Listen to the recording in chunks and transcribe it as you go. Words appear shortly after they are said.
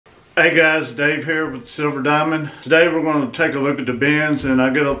Hey guys, Dave here with Silver Diamond. Today we're going to take a look at the bins, and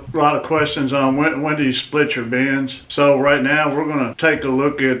I get a lot of questions on when do you split your bins. So right now we're going to take a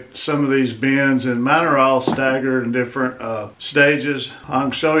look at some of these bins, and mine are all staggered in different stages. I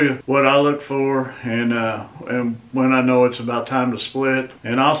can show you what I look for and when I know it's about time to split.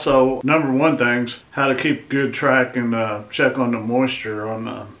 And also, number one things, how to keep good track and check on the moisture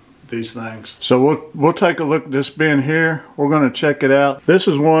on these things. So we'll take a look at this bin here. We're going to check it out. This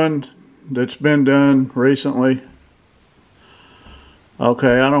is one that's been done recently.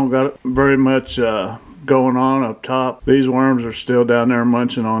 Okay, I don't got very much going on up top. These worms are still down there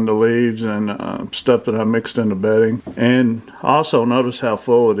munching on the leaves and stuff that I mixed in the bedding. And also notice how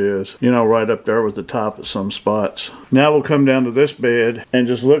full it is, you know, right up there with the top at some spots. Now we'll come down to this bed and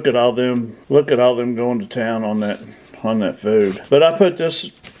just look at all them going to town on that food. But I put this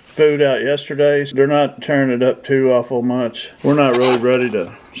food out yesterday, so they're not tearing it up too awful much. We're not really ready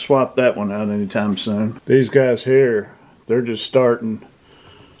to swap that one out anytime soon. These guys here, they're just starting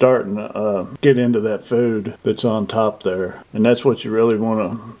to get into that food that's on top there, and that's what you really want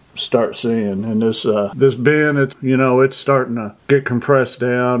to start seeing. And this bin, it's starting to get compressed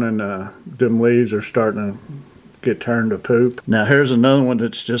down, and them leaves are starting to get turned to poop. Now here's another one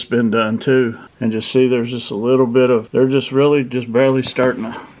that's just been done too, and just see there's just a little bit of, they're just really just barely starting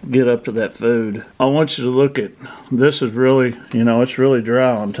to get up to that food. I want you to look at this. Is really, it's really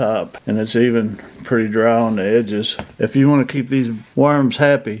dry on top, and it's even pretty dry on the edges. If you want to keep these worms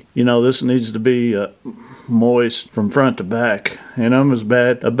happy, this needs to be moist from front to back, and I'm as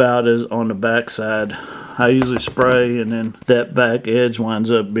bad about as on the back side. I usually spray, and then that back edge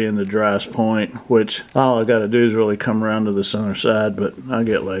winds up being the driest point, which all I got to do is really come around to the center side, but I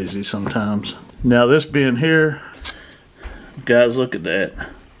get lazy sometimes. Now this bin here, guys, look at that.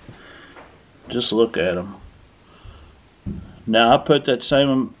 Just look at them. Now I put that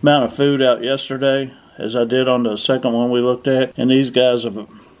same amount of food out yesterday as I did on the second one we looked at, and these guys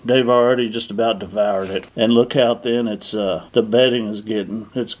they've already just about devoured it. And look how thin it's the bedding is getting.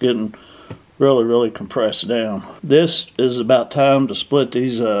 It's getting really compressed down. This is about time to split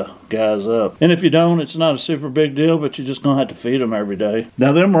these guys up. And if you don't, it's not a super big deal, but you're just gonna have to feed them every day.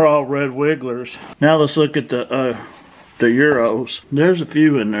 Now them are all red wigglers. Now let's look at the Euros. There's a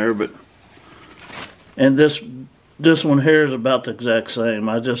few in there, and this one here is about the exact same.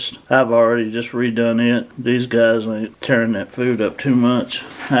 I've already just redone it. These guys ain't tearing that food up too much.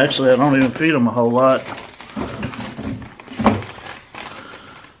 Actually, I don't even feed them a whole lot.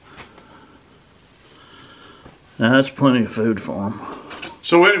 Now that's plenty of food for them.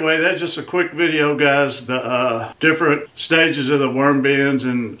 So anyway, that's just a quick video, guys. The different stages of the worm bins,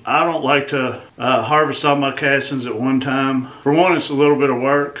 and I don't like to harvest all my castings at one time. For one, it's a little bit of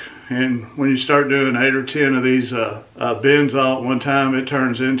work, and when you start doing 8 or 10 of these bins all at one time, it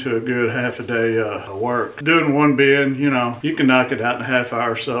turns into a good half a day of work. Doing one bin, you can knock it out in a half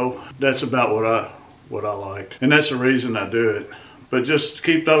hour or so. That's about what I like, and that's the reason I do it. But just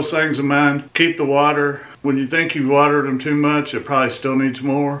keep those things in mind. Keep the water. When you think you've watered them too much, it probably still needs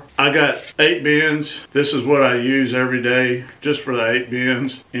more. I got 8 bins. This is what I use every day just for the 8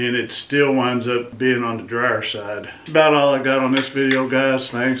 bins, and it still winds up being on the drier side. That's about all I got on this video,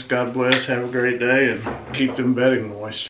 guys. Thanks. God bless. Have a great day, and keep them bedding moist.